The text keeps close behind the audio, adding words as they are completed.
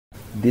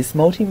This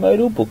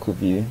multimodal book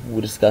review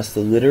will discuss the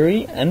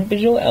literary and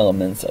visual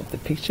elements of the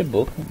picture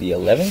book The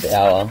 11th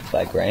Hour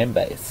by Graeme.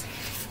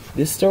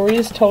 This story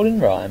is told in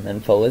rhyme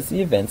and follows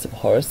the events of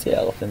Horace the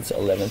Elephant's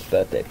 11th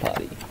birthday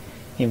party.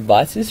 He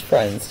invites his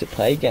friends to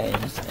play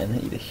games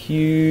and eat a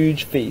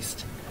huge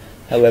feast.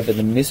 However,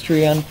 the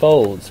mystery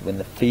unfolds when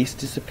the feast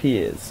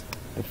disappears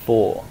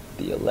before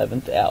the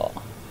 11th hour.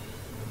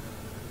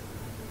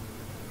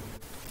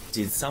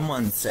 Did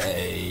someone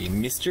say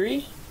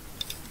mystery?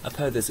 I've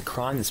heard there's a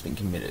crime that's been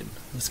committed.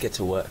 Let's get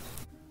to work.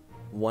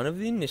 One of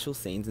the initial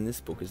scenes in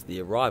this book is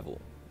the arrival.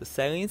 The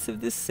salience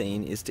of this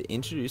scene is to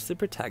introduce the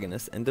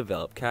protagonist and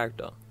develop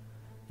character.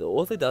 The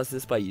author does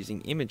this by using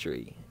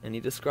imagery, and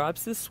he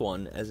describes the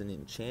swan as an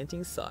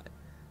enchanting sight,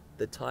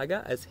 the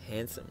tiger as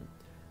handsome,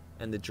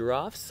 and the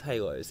giraffe's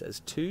halos as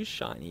two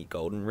shiny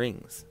golden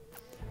rings.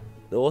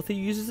 The author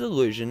uses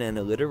illusion and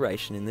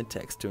alliteration in the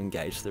text to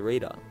engage the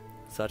reader,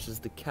 such as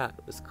the cat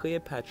was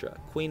Cleopatra,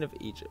 Queen of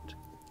Egypt,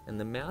 and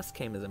the mouse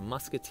came as a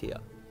musketeer,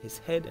 his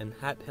head and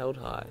hat held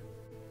high.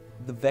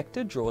 The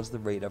vector draws the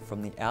reader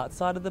from the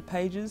outside of the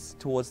pages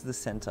towards the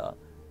centre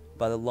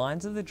by the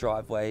lines of the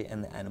driveway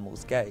and the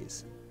animal's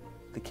gaze.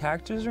 The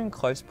characters are in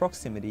close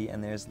proximity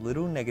and there is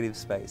little negative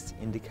space,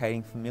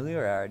 indicating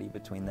familiarity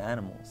between the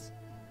animals.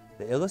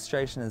 The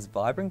illustration has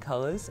vibrant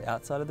colours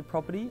outside of the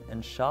property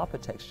and sharper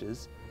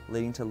textures,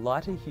 leading to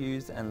lighter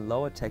hues and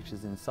lower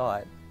textures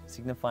inside,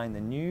 signifying the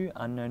new,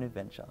 unknown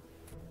adventure.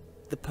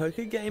 The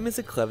poker game is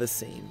a clever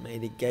scene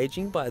made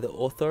engaging by the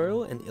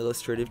authorial and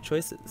illustrative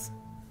choices.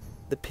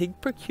 The pig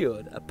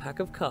procured a pack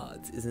of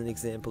cards is an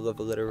example of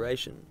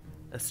alliteration.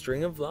 A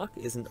string of luck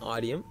is an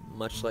idiom,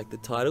 much like the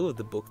title of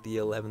the book The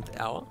 11th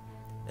Hour,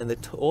 and the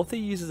author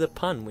uses a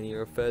pun when he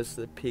refers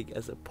to the pig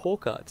as a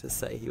porker to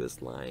say he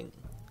was lying.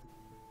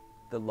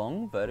 The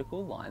long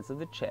vertical lines of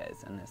the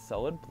chairs and their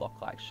solid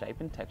block-like shape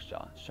and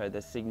texture show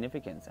their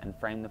significance and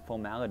frame the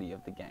formality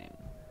of the game.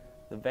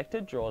 The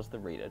vector draws the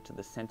reader to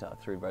the centre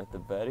through both the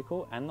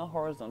vertical and the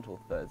horizontal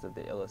thirds of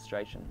the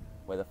illustration,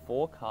 where the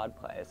four card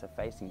players are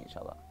facing each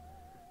other.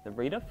 The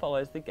reader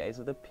follows the gaze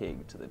of the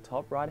pig to the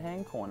top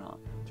right-hand corner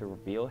to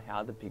reveal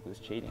how the pig was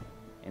cheating,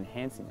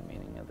 enhancing the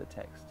meaning of the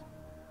text.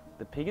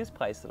 The pig is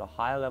placed at a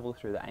higher level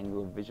through the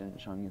angle of vision,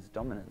 showing his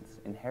dominance,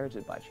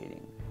 inherited by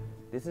cheating.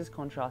 This is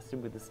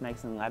contrasted with the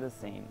snakes and ladders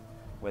scene,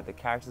 where the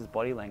character's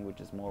body language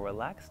is more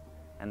relaxed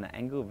and the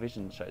angle of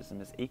vision shows them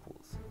as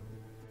equals.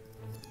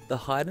 The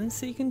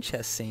hide-and-seek and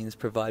chess scenes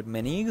provide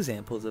many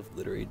examples of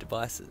literary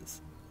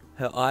devices.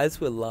 Her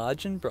eyes were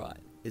large and bright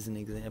is an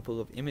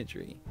example of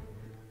imagery,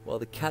 while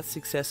the cat's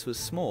success was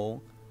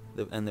small,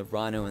 and the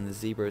rhino and the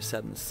zebra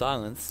sat in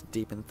silence,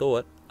 deep in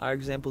thought, are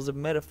examples of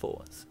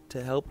metaphors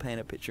to help paint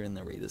a picture in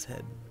the reader's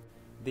head.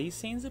 These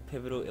scenes are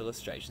pivotal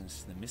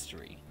illustrations to the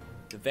mystery.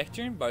 The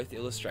vector in both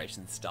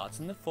illustrations starts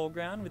in the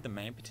foreground with the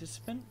main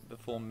participant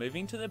before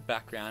moving to the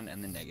background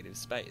and the negative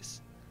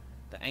space.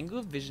 The angle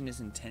of vision is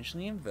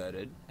intentionally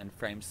inverted and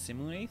framed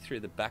similarly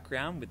through the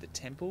background with the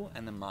temple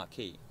and the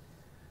marquee.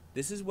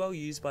 This is well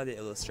used by the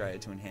illustrator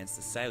to enhance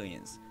the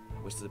salience,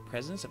 which is the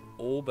presence of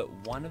all but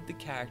one of the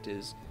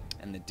characters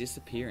and the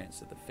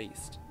disappearance of the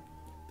feast.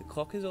 The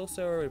clock is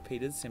also a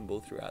repeated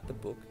symbol throughout the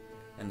book,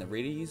 and the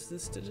reader uses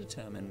this to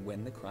determine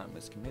when the crime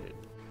was committed.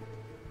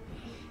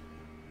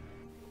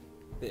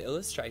 The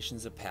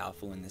illustrations are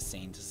powerful in the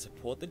scene to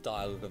support the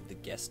dialogue of the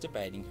guests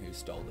debating who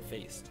stole the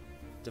feast.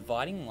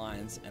 Dividing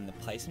lines and the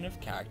placement of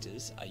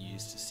characters are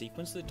used to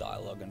sequence the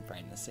dialogue and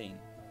frame the scene,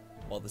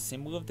 while the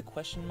symbol of the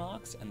question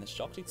marks and the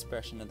shocked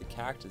expression of the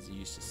characters are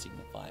used to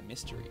signify a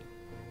mystery.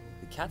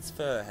 The cat's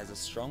fur has a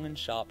strong and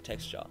sharp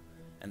texture,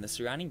 and the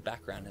surrounding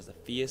background has a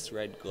fierce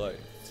red glow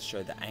to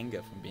show the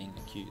anger from being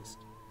accused.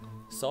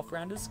 Soft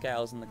rounded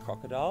scales in the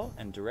crocodile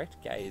and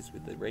direct gaze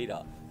with the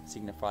reader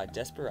signify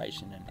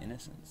desperation and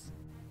innocence.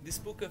 This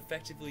book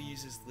effectively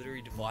uses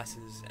literary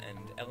devices and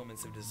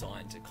elements of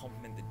design to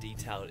complement the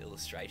detailed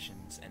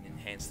illustrations and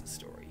enhance the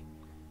story.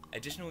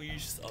 Additional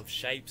use of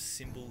shapes,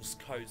 symbols,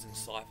 codes and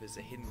ciphers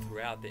are hidden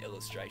throughout the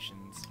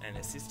illustrations and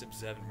assist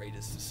observant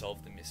readers to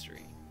solve the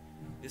mystery.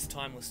 This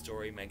timeless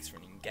story makes for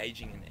an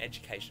engaging and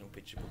educational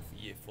picture book for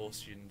Year 4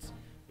 students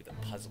with a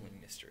puzzling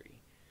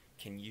mystery.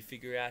 Can you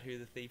figure out who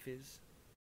the thief is?